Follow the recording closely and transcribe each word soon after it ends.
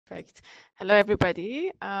Perfect. Hello,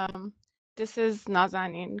 everybody. This is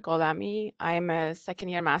Nazanin Gholami. I'm a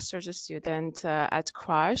second-year master's student at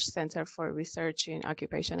CRASH, Center for Research in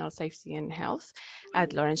Occupational Safety and Health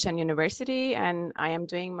at Laurentian University, and I am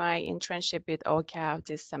doing my internship with OCAV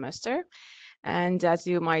this semester. And as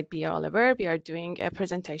you might be all aware, we are doing a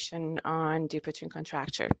presentation on Dupuytren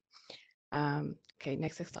contracture. Okay,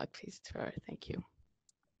 next slide, please, Trevor. Thank you.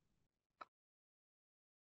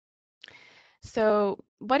 So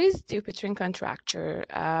what is Dupuytren contracture?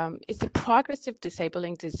 It's a progressive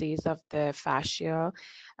disabling disease of the fascia,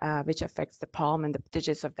 which affects the palm and the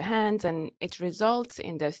digits of the hands, and it results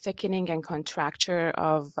in the thickening and contracture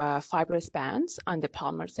of fibrous bands on the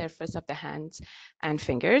palmar surface of the hands and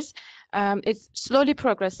fingers. It's slowly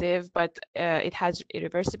progressive, but it has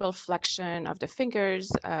irreversible flexion of the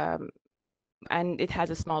fingers, and it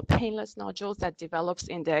has a small painless nodules that develops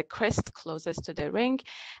in the crest closest to the ring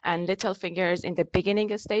and little fingers in the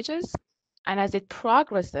beginning stages. And as it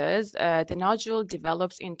progresses, the nodule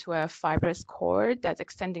develops into a fibrous cord that's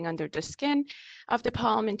extending under the skin of the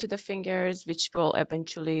palm into the fingers, which will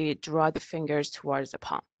eventually draw the fingers towards the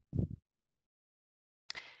palm.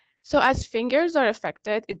 So as fingers are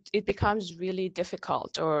affected, it becomes really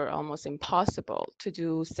difficult or almost impossible to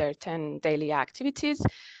do certain daily activities,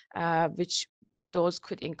 which those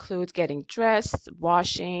could include getting dressed,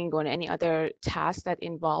 washing, or any other task that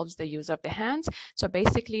involves the use of the hands. So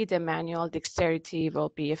basically, the manual dexterity will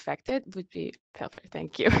be affected, would be perfect.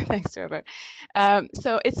 Thank you. Thanks, Trevor.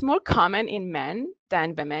 So it's more common in men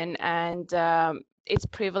than women, and its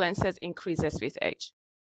prevalence increases with age.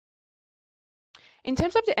 In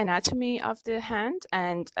terms of the anatomy of the hand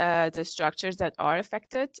and the structures that are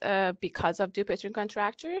affected because of Dupuytren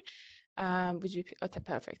contracture, would you, okay,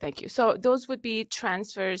 perfect, thank you. So those would be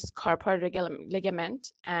transverse carpal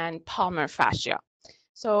ligament and palmar fascia.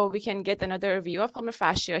 So we can get another view of palmar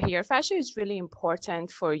fascia here. Fascia is really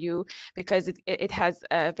important for you because it has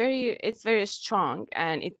a it's very strong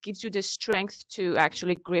and it gives you the strength to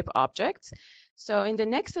actually grip objects. So in the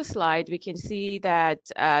next slide, we can see that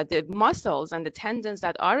the muscles and the tendons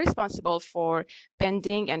that are responsible for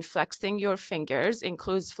bending and flexing your fingers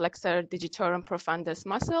includes flexor digitorum profundus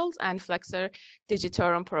muscles and flexor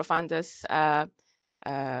digitorum profundus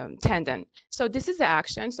tendon. So this is the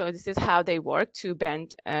action. So this is how they work to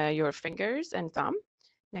bend your fingers and thumb.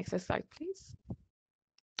 Next slide, please.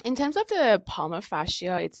 In terms of the palmar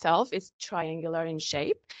fascia itself, it's triangular in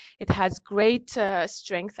shape. It has great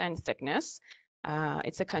strength and thickness.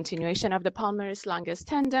 It's a continuation of the palmaris longus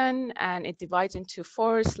tendon, and it divides into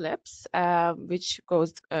 4 slips, which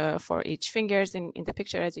goes for each fingers in the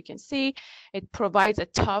picture, as you can see. It provides a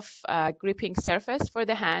tough gripping surface for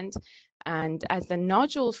the hand, and as the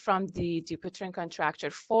nodules from the Dupuytren contracture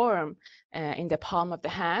form in the palm of the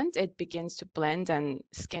hand, it begins to blend and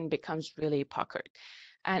skin becomes really puckered.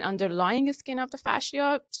 And underlying skin of the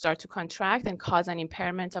fascia start to contract and cause an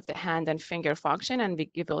impairment of the hand and finger function, and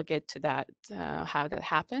we will get to that, how that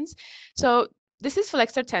happens. So this is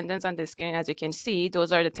flexor tendons on the skin, as you can see.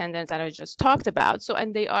 Those are the tendons that I just talked about. So,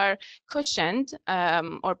 and they are cushioned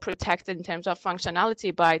or protected in terms of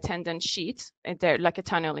functionality by tendon sheets. They're like a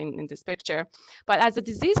tunnel in this picture. But as the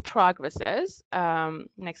disease progresses,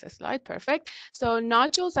 next slide, perfect. So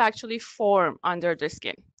nodules actually form under the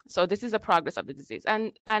skin. So this is the progress of the disease.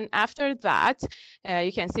 And after that,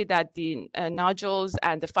 you can see that the nodules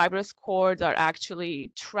and the fibrous cords are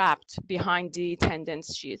actually trapped behind the tendon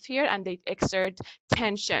sheath here, and they exert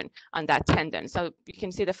tension on that tendon. So you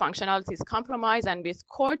can see the functionality is compromised, and with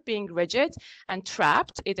cord being rigid and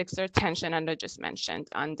trapped, it exerts tension, and I just mentioned,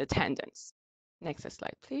 on the tendons. Next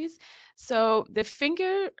slide, please. So the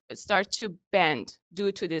finger starts to bend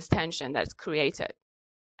due to this tension that's created.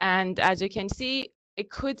 And as you can see, it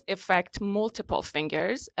could affect multiple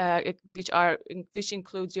fingers, which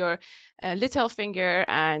includes your little finger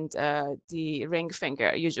and the ring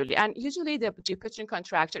finger usually. And usually the Dupuytren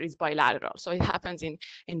contracture is bilateral, so it happens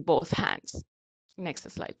in both hands. Next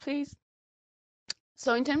slide, please.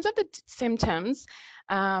 So in terms of the symptoms,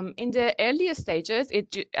 in the earliest stages,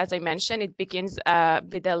 as I mentioned, it begins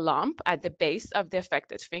with a lump at the base of the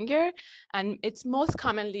affected finger, and it most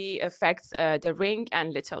commonly affects the ring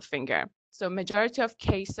and little finger. So majority of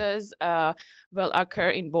cases will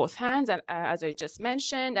occur in both hands, and, as I just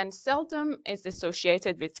mentioned, and seldom is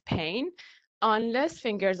associated with pain unless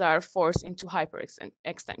fingers are forced into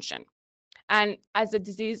hyperextension. And as the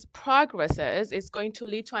disease progresses, it's going to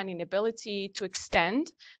lead to an inability to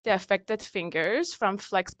extend the affected fingers from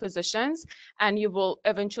flexed positions, and you will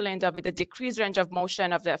eventually end up with a decreased range of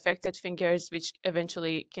motion of the affected fingers, which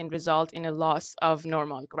eventually can result in a loss of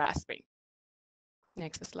normal grasping.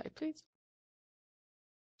 Next slide, please.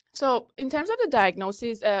 So in terms of the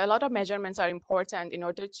diagnosis, a lot of measurements are important in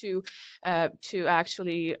order to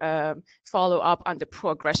actually follow up on the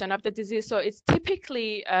progression of the disease. So it's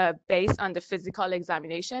typically based on the physical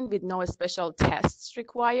examination with no special tests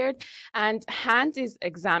required. And hand is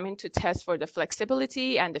examined to test for the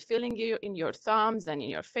flexibility and the feeling in your thumbs and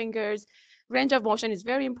in your fingers. Range of motion is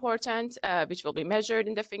very important, which will be measured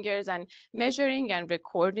in the fingers, and measuring and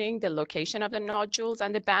recording the location of the nodules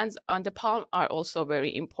and the bands on the palm are also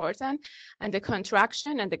very important. And the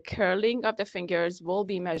contraction and the curling of the fingers will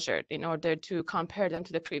be measured in order to compare them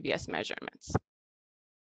to the previous measurements.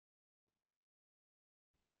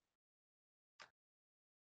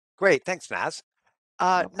 Great, thanks, Naz. No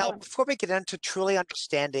Now, problem. before we get into truly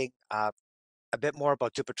understanding a bit more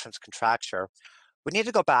about Dupuytren's contracture, we need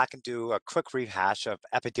to go back and do a quick rehash of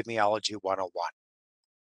Epidemiology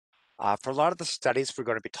 101. For a lot of the studies we're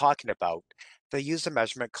going to be talking about, they use a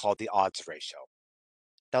measurement called the odds ratio.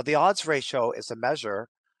 Now, the odds ratio is a measure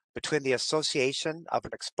between the association of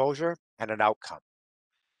an exposure and an outcome.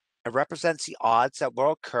 It represents the odds that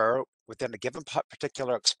will occur within a given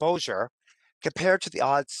particular exposure compared to the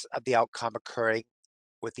odds of the outcome occurring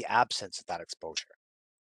with the absence of that exposure.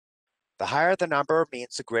 The higher the number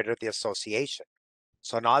means the greater the association.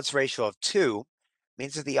 So an odds ratio of 2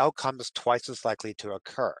 means that the outcome is twice as likely to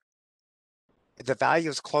occur. If the value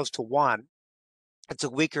is close to 1, it's a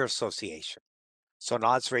weaker association. So an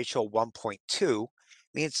odds ratio of 1.2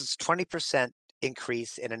 means it's 20%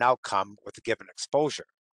 increase in an outcome with a given exposure.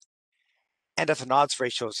 And if an odds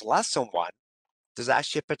ratio is less than 1, there's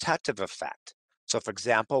actually a protective effect. So for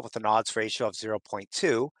example, with an odds ratio of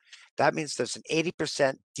 0.2, that means there's an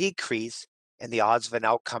 80% decrease in the odds of an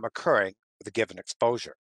outcome occurring with a given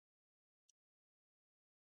exposure.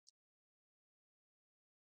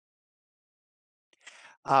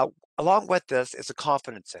 Along with this is a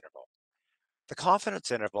confidence interval. The confidence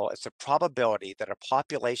interval is the probability that a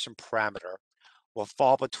population parameter will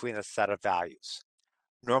fall between a set of values.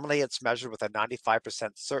 Normally it's measured with a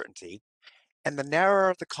 95% certainty, and the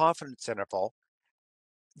narrower the confidence interval,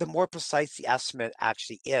 the more precise the estimate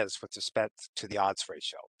actually is with respect to the odds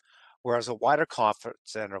ratio, whereas a wider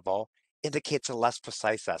confidence interval indicates a less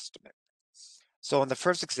precise estimate. So in the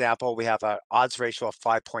first example, we have an odds ratio of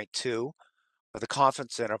 5.2 with a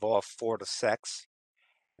confidence interval of 4 to 6.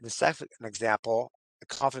 In the second example, a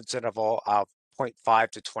confidence interval of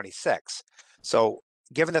 0.5 to 26. So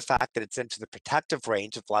given the fact that it's into the protective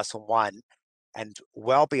range of less than 1 and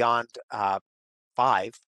well beyond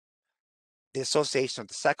 5, the association of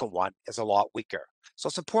the second one is a lot weaker. So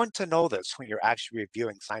it's important to know this when you're actually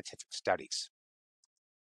reviewing scientific studies.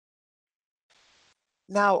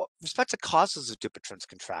 Now, with respect to causes of Dupuytren's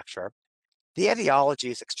contracture, the etiology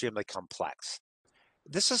is extremely complex.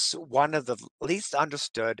 This is one of the least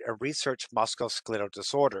understood and researched musculoskeletal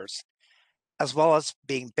disorders, as well as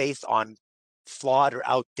being based on flawed or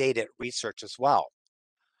outdated research as well.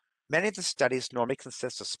 Many of the studies normally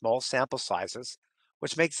consist of small sample sizes,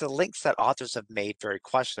 which makes the links that authors have made very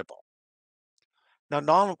questionable. Now,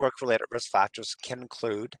 non-work-related risk factors can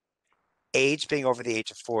include age, being over the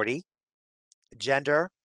age of 40, gender,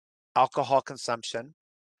 alcohol consumption,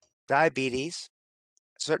 diabetes,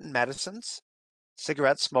 certain medicines,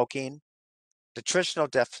 cigarette smoking, nutritional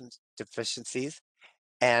deficiencies,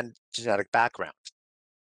 and genetic background.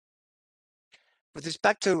 With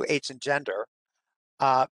respect to age and gender,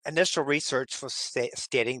 initial research was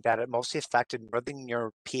stating that it mostly affected Northern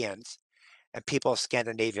Europeans and people of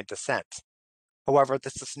Scandinavian descent. However,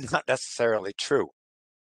 this is not necessarily true.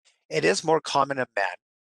 It is more common in men,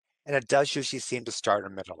 and it does usually seem to start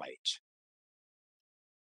in middle age.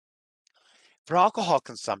 For alcohol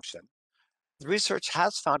consumption, the research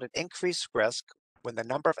has found an increased risk when the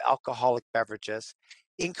number of alcoholic beverages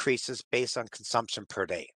increases based on consumption per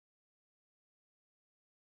day.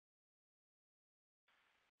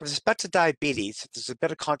 With respect to diabetes, there's a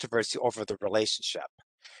bit of controversy over the relationship,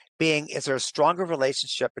 being is there a stronger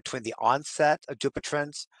relationship between the onset of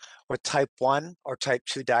Dupuytren's with type 1 or type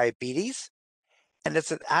 2 diabetes? And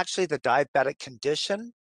is it actually the diabetic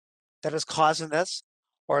condition that is causing this,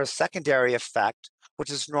 or a secondary effect,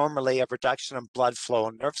 which is normally a reduction in blood flow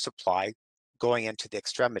and nerve supply going into the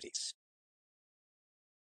extremities?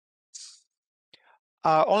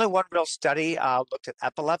 Only one real study looked at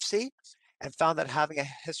epilepsy and found that having a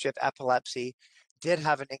history of epilepsy did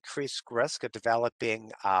have an increased risk of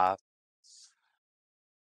developing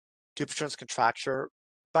Dupuytren's contracture,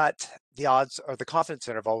 but the odds or the confidence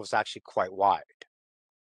interval was actually quite wide.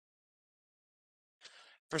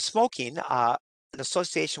 For smoking, an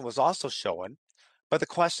association was also shown, but the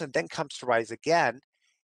question then comes to rise again,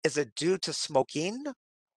 is it due to smoking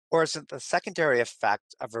Or is it the secondary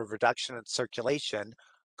effect of a reduction in circulation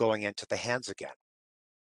going into the hands again?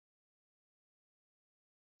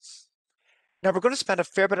 Now, we're going to spend a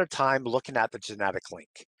fair bit of time looking at the genetic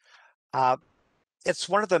link. Uh, it's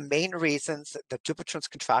one of the main reasons that Dupuytren's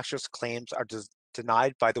contractures claims are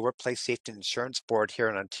denied by the Workplace Safety and Insurance Board here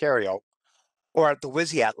in Ontario, or at the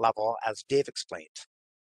WSIAT level, as Dave explained.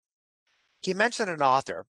 He mentioned an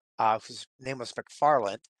author whose name was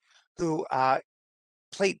McFarland, who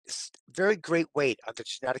placed very great weight on the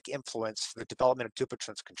genetic influence for the development of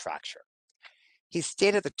Dupuytren's contracture. He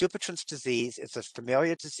stated that Dupuytren's disease is a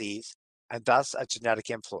familial disease and thus a genetic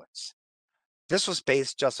influence. This was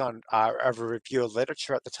based just on a review of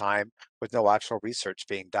literature at the time with no actual research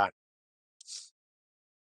being done.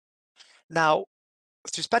 Now,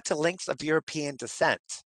 with respect to links of European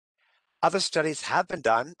descent, other studies have been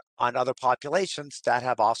done on other populations that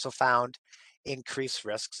have also found increased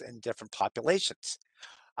risks in different populations.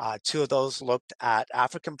 Two of those looked at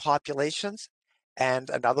African populations, and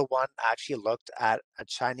another one actually looked at a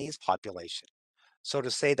Chinese population. So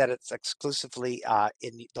to say that it's exclusively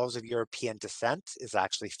in those of European descent is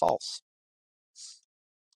actually false.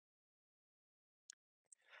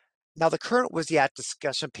 Now, the current WSIAT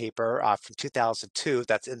discussion paper from 2002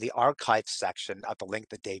 that's in the archives section of the link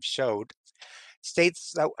that Dave showed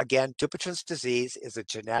states that, again, Dupuytren's disease is a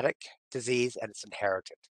genetic disease and it's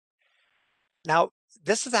inherited. Now,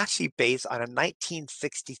 this is actually based on a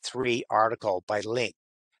 1963 article by Ling.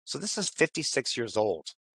 So this is 56 years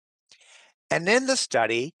old. And in the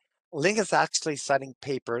study, Ling is actually citing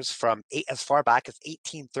papers from as far back as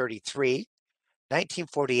 1833,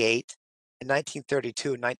 1948, and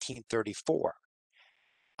 1932 and 1934.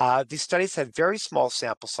 These studies had very small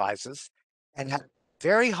sample sizes and had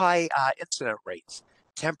very high incident rates,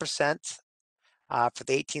 10% for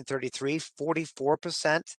the 1833,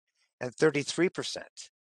 44%, and 33%.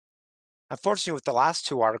 Unfortunately, with the last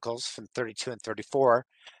two articles from 32 and 34,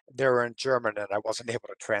 they were in German and I wasn't able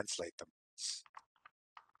to translate them.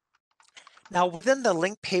 Now, within the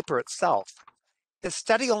link paper itself, the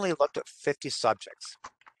study only looked at 50 subjects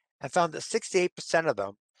and found that 68% of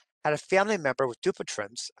them had a family member with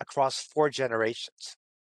Dupuytren's across 4 generations.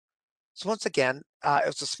 So once again, it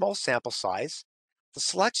was a small sample size. The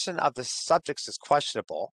selection of the subjects is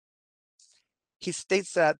questionable. He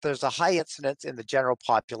states that there's a high incidence in the general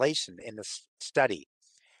population in this study.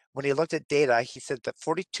 When he looked at data, he said that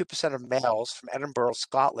 42% of males from Edinburgh,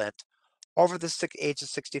 Scotland, over the age of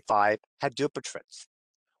 65 had Dupuytren's,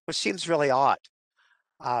 which seems really odd.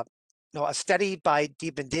 A study by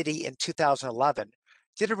DiBenditti in 2011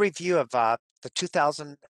 did a review of the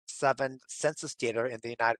 2007 census data in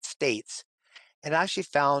the United States and actually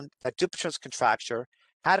found that Dupuytren's contracture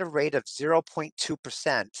had a rate of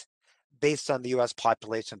 0.2% based on the US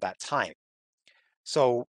population at that time.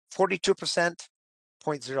 So 42%,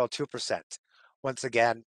 0.02%. Once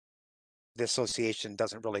again, the association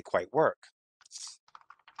doesn't really quite work.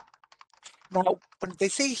 Now, when they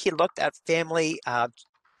say he looked at family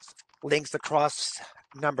links across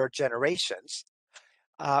number of generations,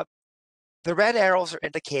 the red arrows are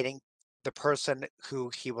indicating the person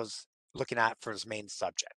who he was looking at for his main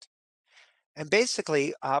subject. And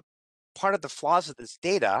basically, part of the flaws of this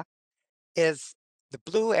data is the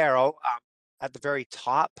blue arrow at the very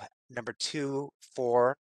top, number 2,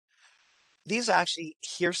 4. These are actually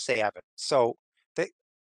hearsay evidence. So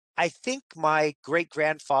I think my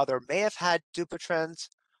great-grandfather may have had Dupuytren's,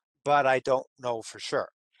 but I don't know for sure.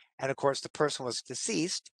 And of course, the person was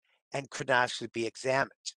deceased and couldn't actually be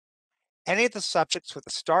examined. Any of the subjects with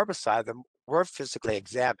a star beside them were physically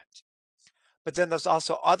examined. But then there's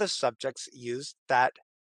also other subjects used that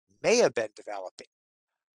may have been developing.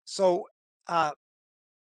 So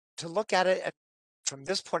to look at it from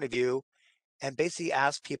this point of view and basically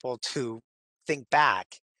ask people to think back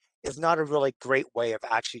is not a really great way of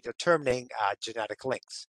actually determining genetic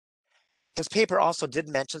links. This paper also did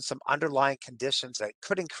mention some underlying conditions that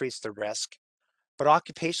could increase the risk, but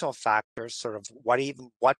occupational factors, sort of what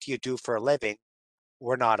do you do for a living,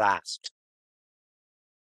 were not asked.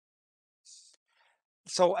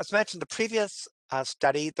 So as mentioned, the previous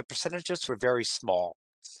study, the percentages were very small,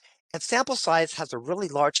 and sample size has a really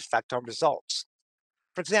large effect on results.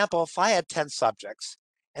 For example, if I had 10 subjects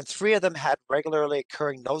and 3 of them had regularly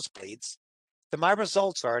occurring nosebleeds, then my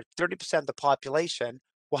results are 30% of the population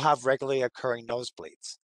will have regularly occurring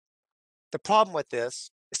nosebleeds. The problem with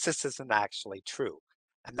this is this isn't actually true,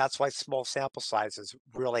 and that's why small sample sizes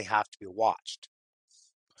really have to be watched.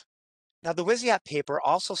 Now, the WSIAT paper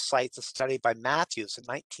also cites a study by Matthews in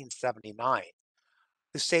 1979,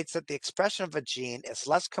 who states that the expression of a gene is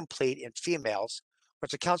less complete in females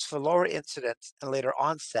which accounts for lower incidence and later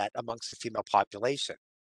onset amongst the female population.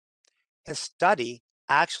 His study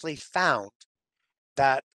actually found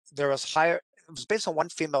that there was higher, it was based on one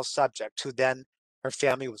female subject who then her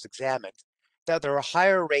family was examined, that there were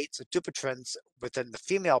higher rates of Dupuytren's within the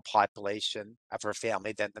female population of her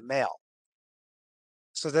family than the male.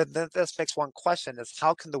 So then this makes one question is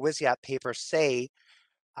how can the Wisiat paper say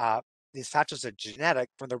uh, these factors are genetic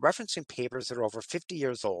when they're referencing papers that are over 50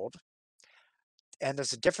 years old, and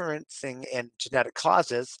there's a difference in genetic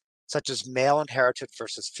causes, such as male inherited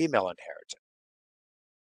versus female inherited.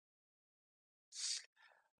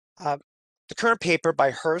 Uh, the current paper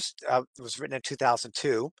by Hurst was written in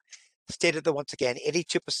 2002, stated that once again,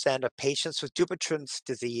 82% of patients with Dupuytren's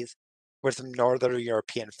disease were from Northern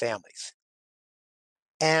European families.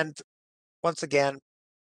 And once again,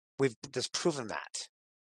 we've disproven that.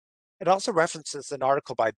 It also references an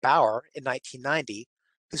article by Bauer in 1990,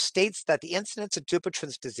 who states that the incidence of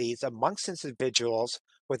Dupuytren's disease amongst individuals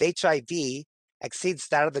with HIV exceeds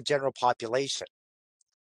that of the general population.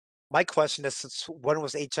 My question is, since when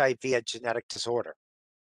was HIV a genetic disorder?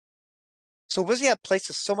 So Wisiat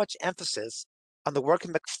places so much emphasis on the work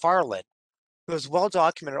of McFarlane, who is well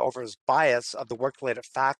documented over his bias of the work-related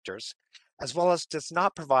factors, as well as does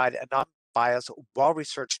not provide a non-biased,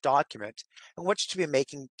 well-researched document in which to be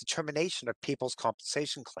making determination of people's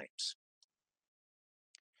compensation claims.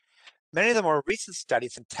 Many of the more recent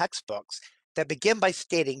studies and textbooks that begin by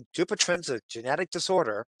stating Dupuytren's a genetic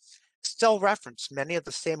disorder still reference many of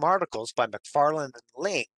the same articles by McFarlane and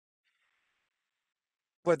Ling,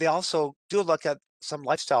 where they also do look at some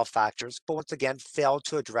lifestyle factors, but once again fail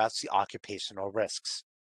to address the occupational risks.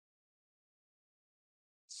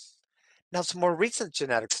 Now, some more recent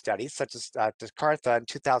genetic studies, such as Jakarta in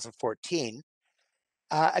 2014,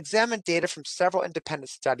 examined data from several independent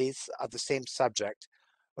studies of the same subject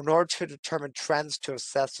in order to determine trends to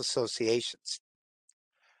assess associations.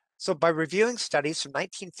 So by reviewing studies from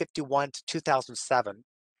 1951 to 2007,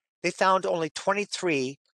 they found only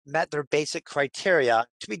 23 met their basic criteria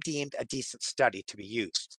to be deemed a decent study to be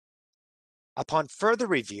used. Upon further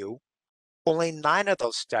review, only 9 of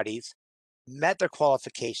those studies met their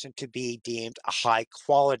qualification to be deemed a high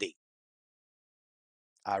quality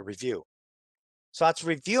review. So after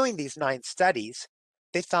reviewing these 9 studies,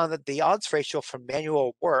 they found that the odds ratio for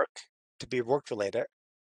manual work to be work-related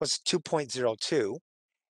was 2.02,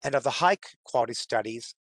 and of the high quality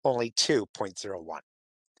studies, only 2.01.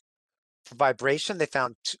 For vibration, they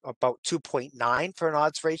found about 2.9 for an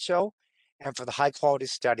odds ratio, and for the high quality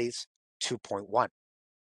studies, 2.1.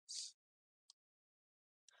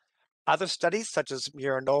 Other studies, such as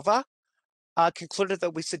Mironova, concluded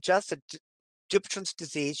that we suggest that Dupuytren's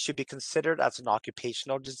disease should be considered as an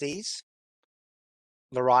occupational disease.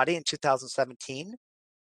 Larati in 2017,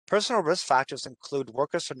 personal risk factors include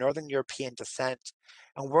workers of Northern European descent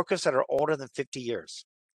and workers that are older than 50 years.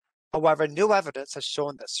 However, new evidence has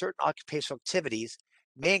shown that certain occupational activities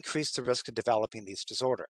may increase the risk of developing these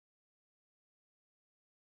disorders.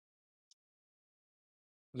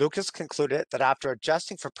 Lucas concluded that after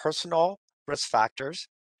adjusting for personal risk factors,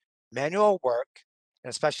 manual work,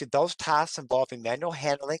 and especially those tasks involving manual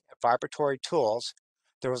handling and vibratory tools,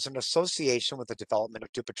 there was an association with the development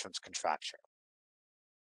of Dupuytren's contracture.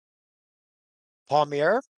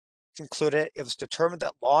 Palmier concluded it was determined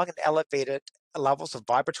that long and elevated levels of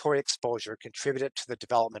vibratory exposure contributed to the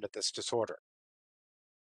development of this disorder.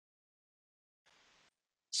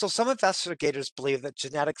 So some investigators believe that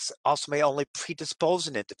genetics also may only predispose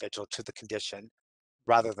an individual to the condition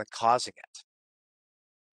rather than causing it.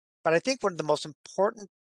 But I think one of the most important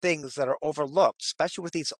things that are overlooked, especially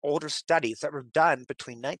with these older studies that were done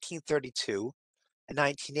between 1932 and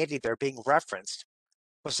 1980 that are being referenced,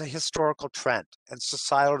 was a historical trend and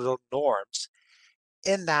societal norms,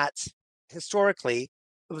 in that historically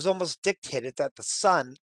it was almost dictated that the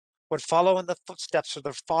son would follow in the footsteps of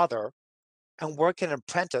their father and work an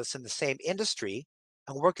apprentice in the same industry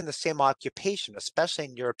and work in the same occupation, especially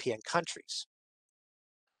in European countries.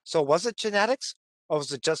 So was it genetics, or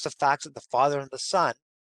was it just the fact that the father and the son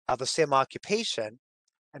have the same occupation,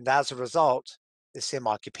 and as a result, the same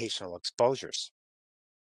occupational exposures?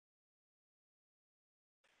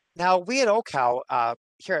 Now, we at OCAL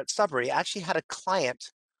here at Sudbury actually had a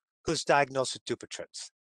client who's diagnosed with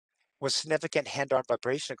Dupuytren's with significant hand-arm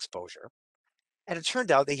vibration exposure. And it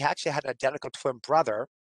turned out that he actually had an identical twin brother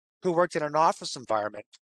who worked in an office environment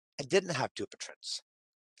and didn't have Dupuytren's.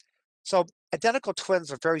 So identical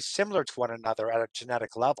twins are very similar to one another at a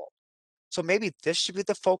genetic level. So maybe this should be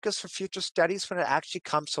the focus for future studies when it actually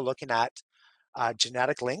comes to looking at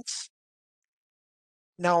genetic links.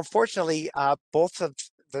 Now, unfortunately, both of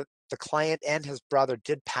the the client and his brother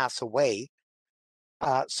did pass away.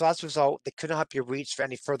 So as a result, they could not be reached for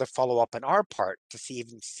any further follow-up on our part to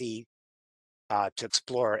to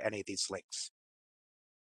explore any of these links.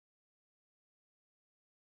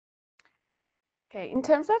 Okay, in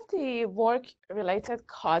terms of the work-related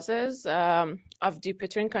causes of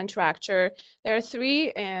Dupuytren contracture, there are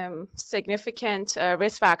three significant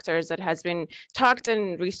risk factors that has been talked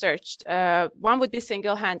and researched. One would be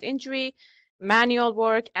single hand injury, manual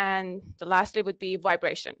work, and the lastly would be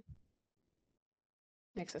vibration.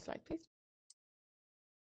 Next slide, please.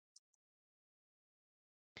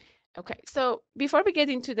 Okay, so before we get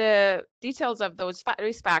into the details of those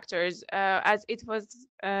risk factors, as it was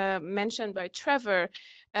mentioned by Trevor,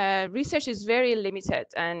 research is very limited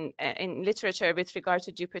and in literature with regard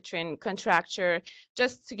to Dupuytren contracture.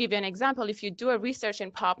 Just to give you an example, if you do a research in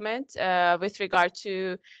PubMed with regard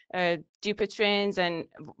to Dupuytren's and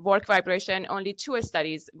work vibration, only 2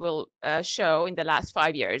 studies will show in the last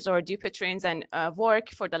 5 years, or Dupuytren's and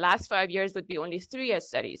work for the last 5 years would be only 3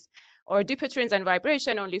 studies, or Dupuytren's and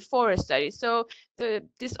vibration, only 4 studies. So the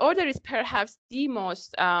disorder is perhaps the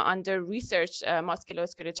most under research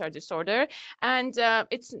musculoskeletal disorder, and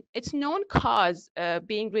its known cause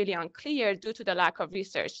being really unclear due to the lack of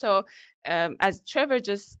research. So as Trevor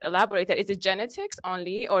just elaborated, is it genetics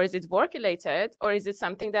only, or is it work related, or is it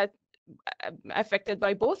something that affected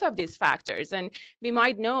by both of these factors? And we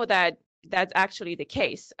might know that that's actually the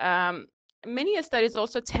case. Many studies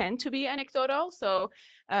also tend to be anecdotal, so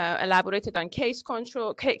elaborated on case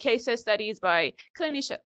studies by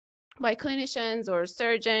clinicians or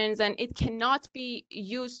surgeons, and it cannot be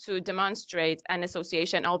used to demonstrate an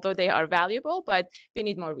association, although they are valuable, but we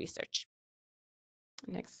need more research.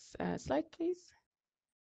 Next slide, please.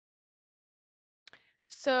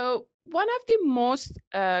 So one of the most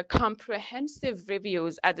comprehensive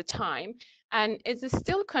reviews at the time, and is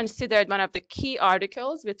still considered one of the key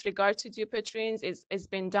articles with regard to Dupuytren's, is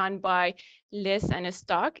been done by Liss and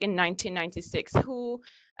Stock in 1996, who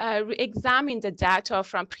examined the data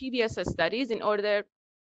from previous studies in order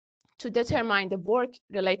to determine the work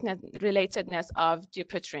relatedness of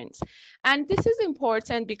Dupuytren's. And this is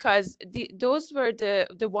important because those were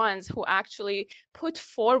the ones who actually put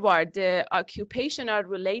forward the occupational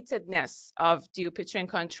relatedness of Dupuytren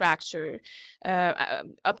contracture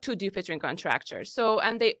up to Dupuytren contracture. So,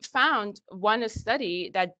 and they found one study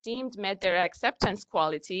that met their acceptance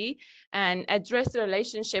quality and addressed the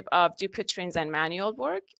relationship of Dupuytren's and manual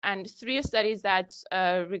work, and 3 studies that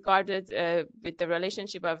regarded with the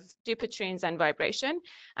relationship of Dupuytren's and vibration,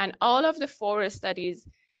 and all of the 4 studies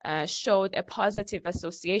showed a positive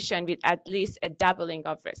association with at least a doubling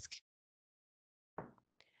of risk.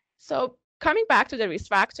 So coming back to the risk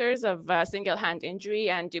factors of single hand injury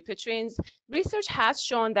and Dupuytren's, research has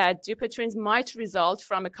shown that Dupuytren's might result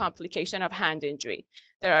from a complication of hand injury.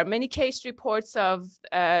 There are many case reports of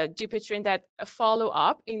Dupuytren that follow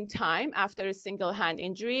up in time after a single hand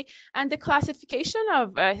injury, and the classification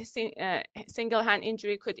of single hand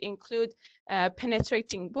injury could include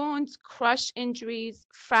penetrating wounds, crush injuries,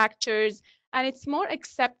 fractures, and it's more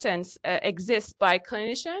acceptance exists by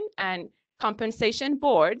clinician and compensation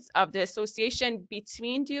boards of the association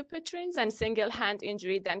between Dupuytren's and single hand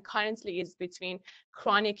injury than currently is between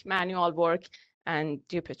chronic manual work and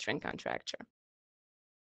Dupuytren contracture.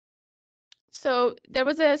 So there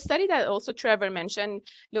was a study that also Trevor mentioned,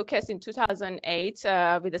 Lucas, in 2008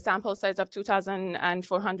 with a sample size of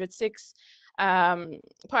 2,406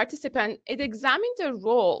 participants. It examined the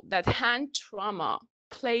role that hand trauma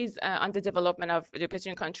plays on the development of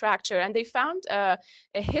Dupuytren contracture, and they found a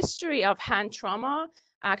history of hand trauma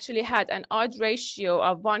actually had an odd ratio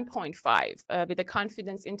of 1.5 with a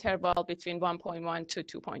confidence interval between 1.1 to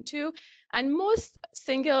 2.2. And most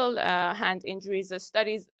single hand injuries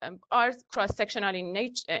studies are cross-sectional in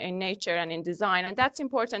nature and in design. And that's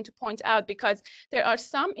important to point out because there are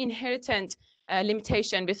some inherent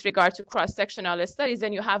limitation with regard to cross-sectional studies,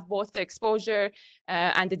 and you have both the exposure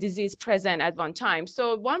and the disease present at one time.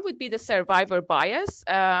 So one would be the survivor bias,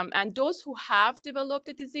 and those who have developed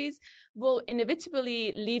the disease will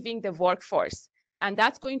inevitably leaving the workforce. And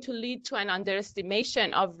that's going to lead to an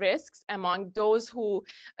underestimation of risks among those who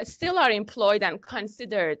still are employed and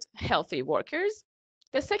considered healthy workers.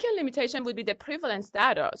 The second limitation would be the prevalence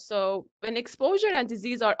data. So when exposure and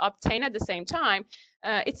disease are obtained at the same time,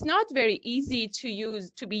 it's not very easy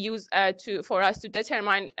to be used for us to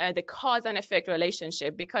determine the cause and effect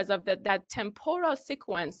relationship because of that temporal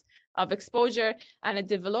sequence of exposure and a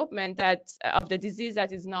development of the disease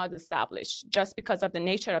that is not established just because of the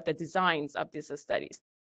nature of the designs of these studies.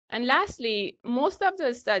 And lastly, most of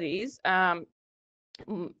the studies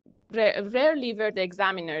rarely were the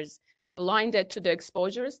examiners blinded to the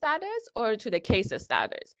exposure status or to the case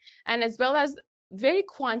status. And as well as very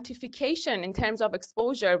quantification in terms of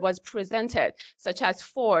exposure was presented, such as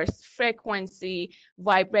force, frequency,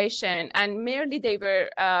 vibration, and merely they were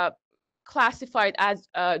classified as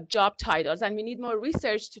job titles. And we need more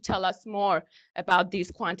research to tell us more about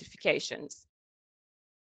these quantifications.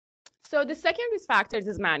 So the second risk factor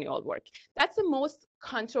is manual work. That's the most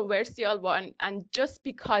controversial one, and just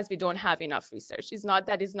because we don't have enough research. It's not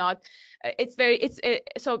that it's not,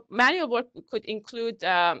 so manual work could include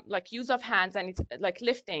like use of hands, and it's like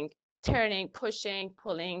lifting, turning, pushing,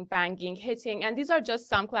 pulling, banging, hitting, and these are just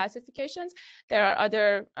some classifications. There are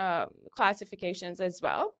other classifications as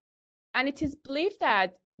well. And it is believed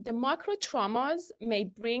that the macro traumas may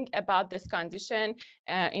bring about this condition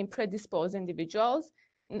in predisposed individuals.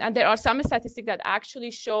 And there are some statistics that actually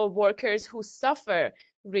show workers who suffer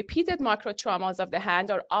repeated macro traumas of the hand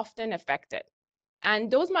are often affected. And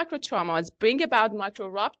those macro traumas bring about macro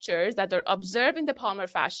ruptures that are observed in the palmar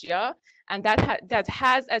fascia, and that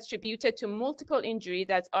has attributed to multiple injuries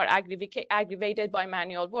that are aggravated by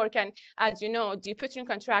manual work. And as you know, Dupuytren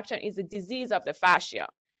contraction is a disease of the fascia.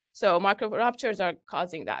 So macro ruptures are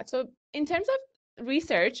causing that. So in terms of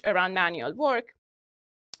research around manual work,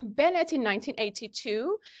 Bennett in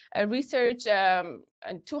 1982 researched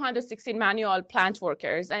 216 manual plant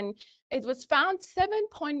workers, and it was found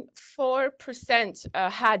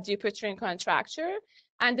 7.4% had Dupuytren contracture,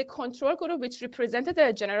 and the control group, which represented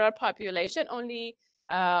the general population, only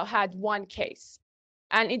had one case.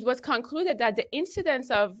 And it was concluded that the incidence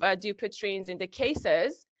of Dupuytrens in the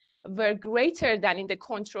cases were greater than in the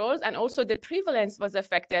controls, and also the prevalence was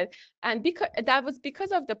affected. And that was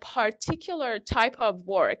because of the particular type of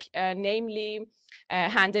work, namely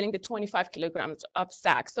handling the 25 kilograms of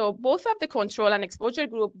sack. So both of the control and exposure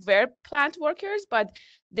group were plant workers, but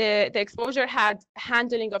the exposure had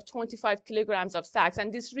handling of 25 kilograms of sacks.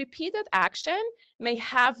 And this repeated action may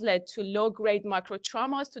have led to low-grade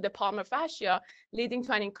macrotraumas to the palmar fascia, leading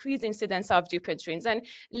to an increased incidence of Dupuytrens. And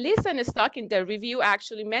Liss and Stock in the review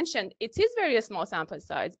actually mentioned it is very small sample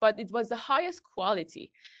size, but it was the highest quality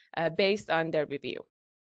based on their review.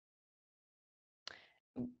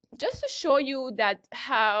 Just to show you that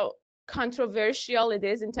how controversial it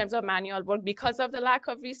is in terms of manual work because of the lack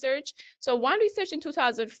of research. So one research in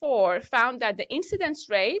 2004 found that the incidence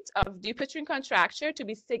rate of Dupuytren contracture to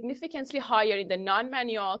be significantly higher in the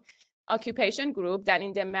non-manual occupation group than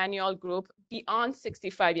in the manual group beyond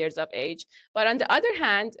 65 years of age. But on the other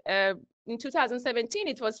hand, in 2017,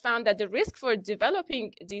 it was found that the risk for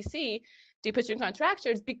developing DC, Dupuytren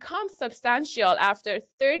contractures, become substantial after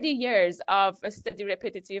 30 years of steady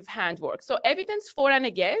repetitive handwork. So evidence for and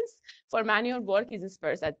against for manual work is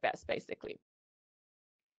sparse at best, basically.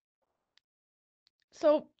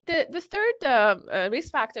 So the third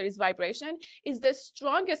risk factor is vibration, is the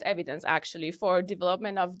strongest evidence actually for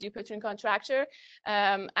development of Dupuytren contracture.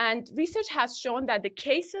 And research has shown that the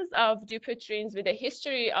cases of Dupuytrens with a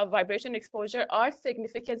history of vibration exposure are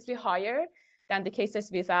significantly higher than the cases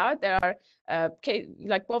without. There are,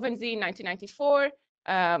 like Bovenzi in 1994,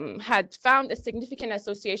 had found a significant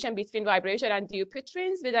association between vibration and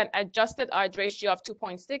Dupuytrens with an adjusted odds ratio of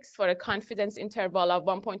 2.6 for a confidence interval of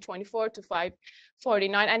 1.24 to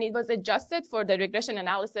 549. And it was adjusted for the regression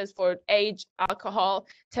analysis for age, alcohol,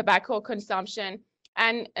 tobacco consumption.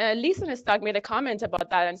 And Liss and Stock made a comment about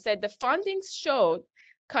that and said the findings showed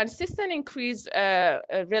consistent increased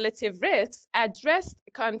relative risks addressed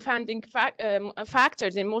confounding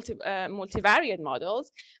factors in multivariate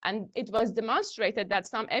models, and it was demonstrated that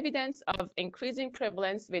some evidence of increasing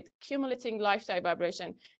prevalence with cumulative lifetime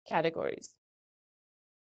vibration categories.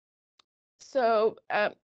 So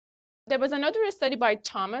there was another study by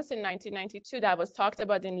Thomas in 1992 that was talked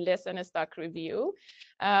about in Liss and Stock review.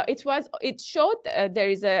 It showed there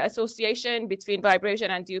is an association between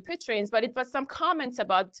vibration and Dupuytrens, but it was some comments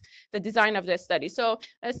about the design of the study. So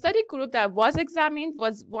a study group that was examined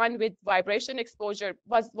was one with vibration exposure,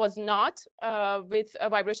 was not with a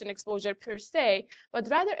vibration exposure per se, but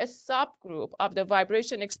rather a subgroup of the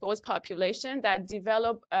vibration exposed population that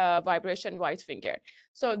developed vibration white finger.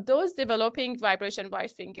 So those developing vibration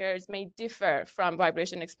white fingers may differ from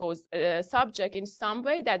vibration exposed subject in some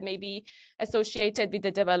way that may be associated with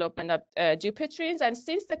the development of Dupuytrens. And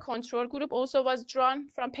since the control group also was drawn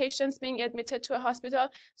from patients being admitted to a hospital,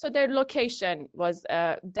 so their location was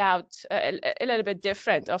a little bit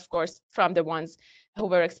different, of course, from the ones who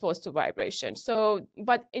were exposed to vibration. So,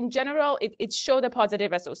 but in general, it showed a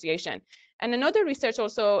positive association. And another research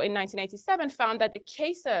also in 1987 found that the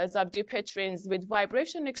cases of Dupuytrens with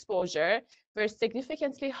vibration exposure were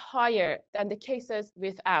significantly higher than the cases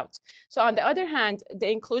without. So on the other hand, the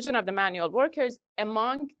inclusion of the manual workers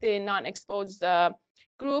among the non-exposed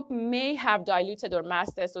group may have diluted or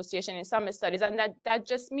masked the association in some studies. And that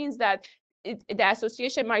just means that the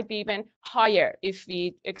association might be even higher if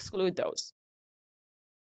we exclude those.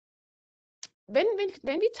 When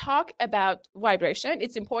we talk about vibration,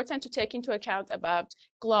 it's important to take into account about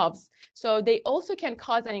gloves. So they also can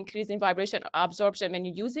cause an increase in vibration absorption when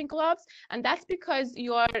you're using gloves. And that's because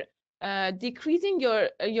you are decreasing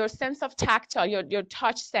your sense of tactile, your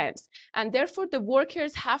touch sense. And therefore, the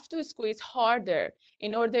workers have to squeeze harder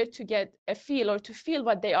in order to get a feel or to feel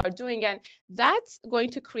what they are doing. And that's going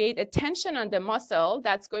to create a tension on the muscle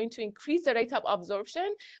that's going to increase the rate of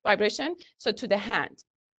absorption, vibration, so to the hand.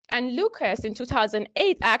 And Lucas in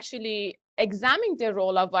 2008 actually examined the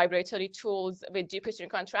role of vibratory tools with Dupuytren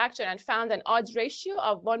contraction and found an odds ratio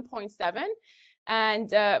of 1.7.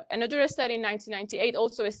 And another study in 1998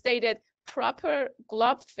 also stated proper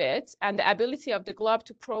glove fit and the ability of the glove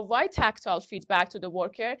to provide tactile feedback to the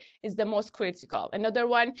worker is the most critical. Another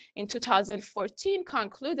one in 2014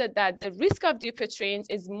 concluded that the risk of Dupuytren's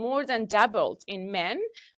is more than doubled in men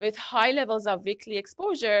with high levels of weekly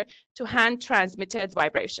exposure to hand transmitted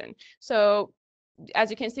vibration. So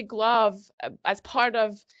as you can see, glove as part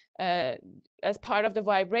of the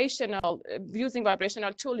vibrational, using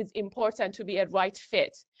vibrational tool is important to be a right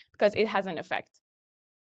fit because it has an effect.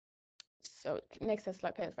 So next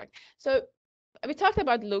slide, perfect. So we talked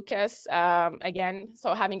about Lucas again,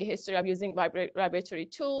 so having a history of using vibratory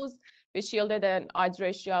tools, which yielded an odds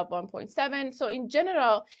ratio of 1.7. So in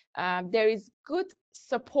general, there is good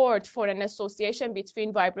support for an association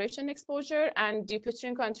between vibration exposure and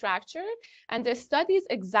Dupuytren contracture. And the studies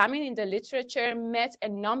examined in the literature met a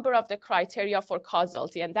number of the criteria for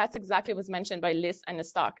causality. And that's exactly what was mentioned by Liss and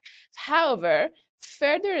Stock. However,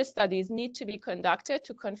 further studies need to be conducted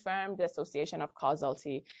to confirm the association of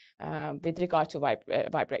causality with regard to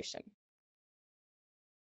vibration.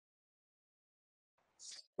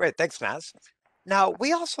 Great, thanks, Naz. Now,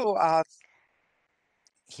 we also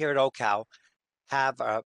here at OCal have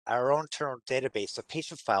our own internal database of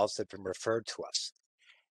patient files that have been referred to us.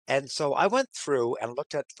 And so I went through and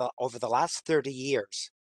looked at over the last 30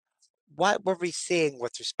 years, what were we seeing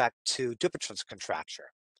with respect to Dupuytren's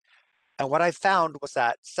contracture? And what I found was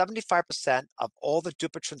that 75% of all the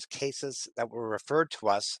Dupuytren's cases that were referred to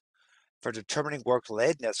us for determining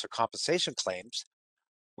work-relatedness or compensation claims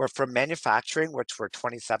were from manufacturing, which were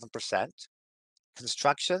 27%,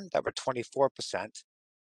 construction, that were 24%,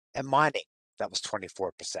 and mining, that was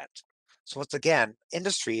 24%. So once again,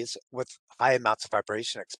 industries with high amounts of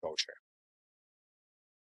vibration exposure.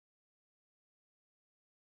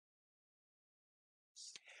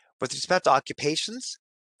 With respect to occupations,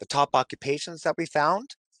 the top occupations that we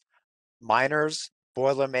found: miners,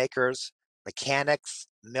 boilermakers, mechanics,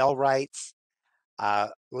 millwrights,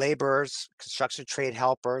 laborers, construction trade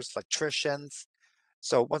helpers, electricians.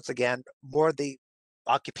 So once again, more of the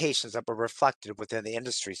occupations that were reflected within the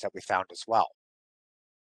industries that we found as well.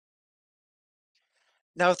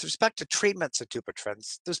 Now, with respect to treatments of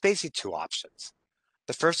Dupuytren's, there's basically two options.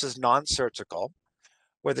 The first is non-surgical,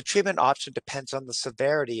 where the treatment option depends on the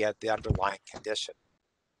severity of the underlying condition.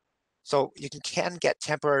 So you can get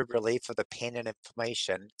temporary relief of the pain and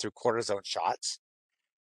inflammation through cortisone shots,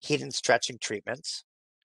 heat and stretching treatments,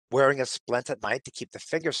 wearing a splint at night to keep the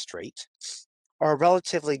fingers straight, or a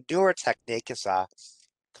relatively newer technique is a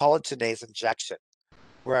collagenase injection,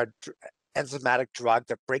 where an enzymatic drug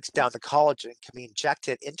that breaks down the collagen can be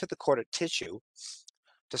injected into the corded tissue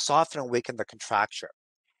to soften and weaken the contracture.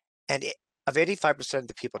 And of 85% of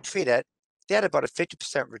the people treated, they had about a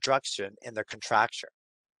 50% reduction in their contracture,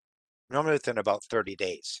 normally within about 30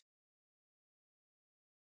 days.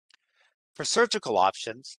 For surgical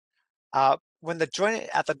options, when the joint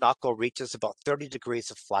at the knuckle reaches about 30 degrees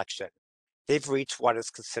of flexion, they've reached what is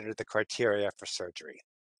considered the criteria for surgery.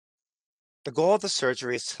 The goal of the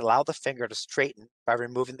surgery is to allow the finger to straighten by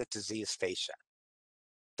removing the diseased fascia.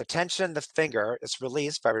 The tension in the finger is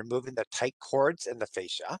released by removing the tight cords in the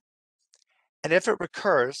fascia. And if it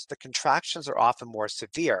recurs, the contractions are often more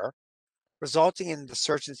severe, resulting in the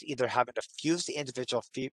surgeons either having to fuse the individual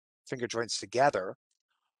finger joints together,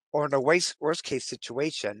 or in a worst case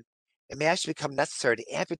situation, it may actually become necessary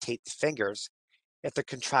to amputate the fingers if the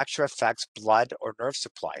contracture affects blood or nerve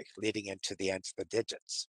supply, leading into the ends of the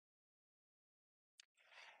digits.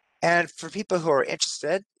 And for people who are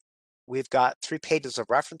interested, we've got 3 pages of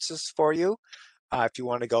references for you if you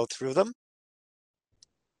want to go through them.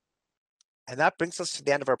 And that brings us to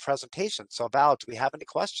the end of our presentation. So Val, do we have any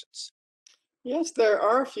questions? Yes, there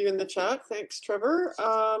are a few in the chat. Thanks, Trevor.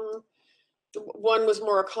 One was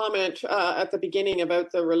more a comment at the beginning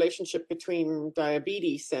about the relationship between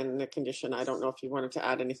diabetes and the condition. I don't know if you wanted to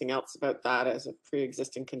add anything else about that as a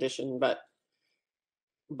pre-existing condition, but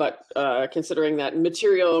considering that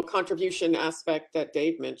material contribution aspect that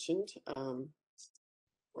Dave mentioned,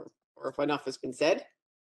 or if enough has been said.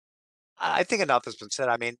 I think enough has been said.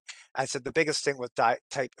 I mean, I said the biggest thing with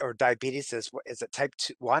diabetes is it type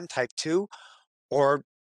 1, type 2, or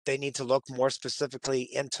they need to look more specifically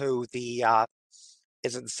into the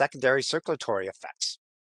is it the secondary circulatory effects?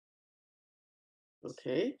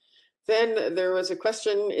 Okay. Then there was a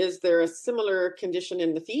question, is there a similar condition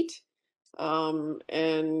in the feet? And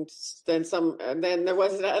then there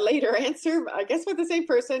was a later answer, I guess with the same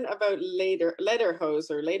person, about Lederhose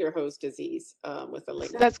disease with a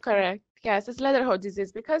link. That's correct. Yes, it's Lederhose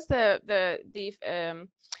disease because the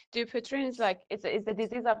Dupuytren is like it's the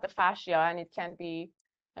disease of the fascia, and it can be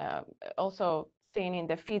also seen in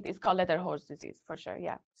the feet. It's called Lederhose disease for sure.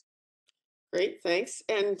 Yeah. Great, thanks.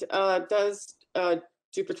 And does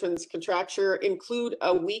Dupuytren's contracture include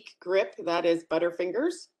a weak grip that is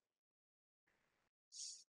butterfingers?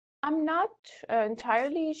 I'm not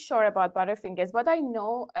entirely sure about butterfingers, but I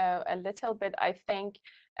know a little bit. I think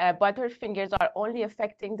butterfingers are only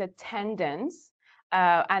affecting the tendons,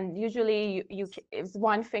 and usually it's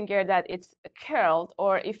one finger that it's curled,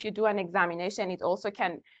 or if you do an examination, it also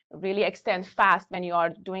can really extend fast when you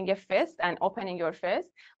are doing a fist and opening your fist.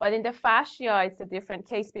 But in the fascia, it's a different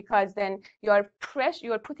case because then you're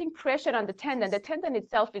putting pressure on the tendon. The tendon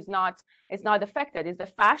itself is not affected. It's the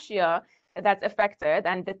fascia that's affected,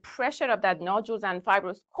 and the pressure of that nodules and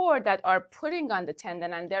fibrous cord that are putting on the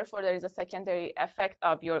tendon, and therefore there is a secondary effect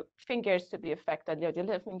of your fingers to be affected, your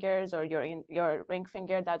little fingers or your ring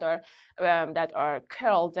finger that are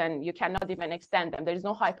curled, and you cannot even extend them. There is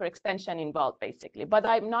no hyperextension involved, basically. But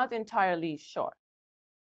I'm not entirely sure.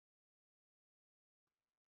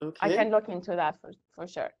 Okay. I can look into that for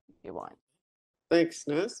sure if you want. Thanks,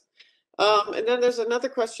 Naz. And then there's another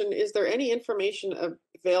question. Is there any information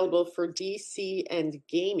available for DC and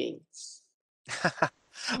gaming?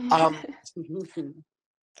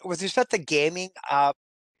 With respect to gaming,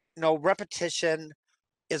 repetition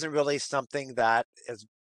isn't really something that is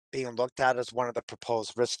being looked at as one of the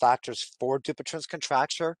proposed risk factors for Dupuytren's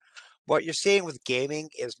contracture. What you're seeing with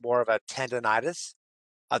gaming is more of a tendonitis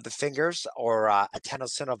of the fingers or a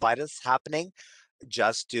tenosynovitis happening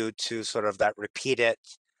just due to sort of that repeated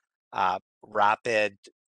rapid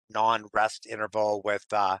non-rest interval with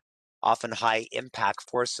often high impact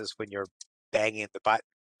forces when you're banging the button.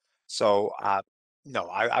 So no,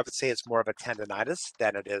 I would say it's more of a tendonitis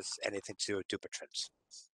than it is anything to do with Dupuytren's.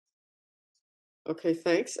 Okay,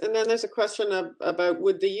 thanks. And then there's a question about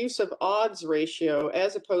would the use of odds ratio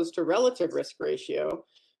as opposed to relative risk ratio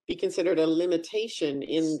be considered a limitation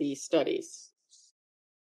in these studies?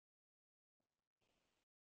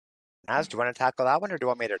 Naz, do you want to tackle that one, or do you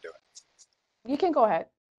want me to do it? You can go ahead.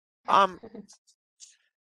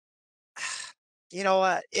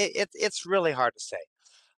 It's really hard to say.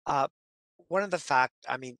 One of the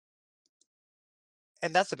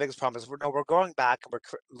and that's the biggest problem is we're going back and we're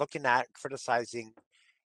looking at criticizing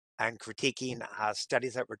and critiquing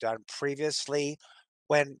studies that were done previously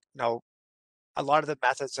when a lot of the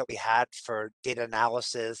methods that we had for data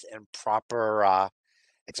analysis and proper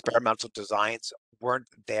experimental designs weren't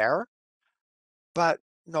there. But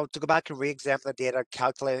to go back and re-examine the data,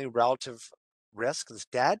 calculating relative risk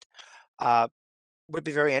instead, would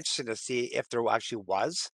be very interesting to see if there actually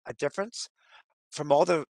was a difference. From all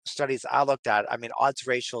the studies I looked at, I mean, odds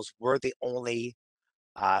ratios were the only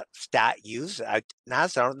stat used.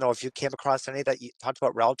 Naz, I don't know if you came across any that you talked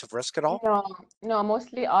about relative risk at all? No,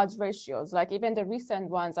 mostly odds ratios. Like even the recent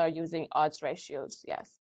ones are using odds ratios, yes.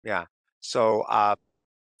 Yeah, so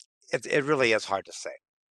it really is hard to say.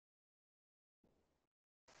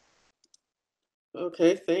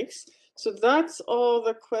 Okay, thanks. So that's all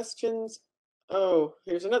the questions. Oh,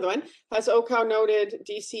 here's another one. Has OCOW noted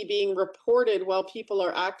DC being reported while people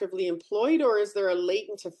are actively employed, or is there a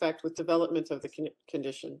latent effect with development of the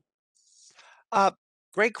condition?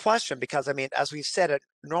 Great question, because I mean, as we said, it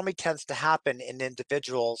normally tends to happen in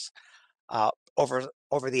individuals over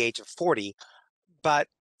the age of 40, but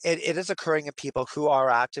it is occurring in people who are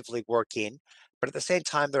actively working, but at the same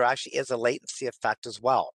time, there actually is a latency effect as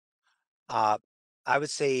well. I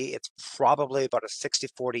would say it's probably about a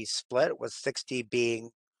 60-40 split, with 60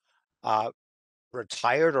 being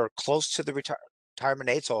retired or close to the retirement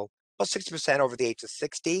age, so about 60% over the age of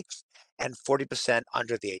 60 and 40%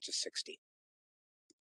 under the age of 60.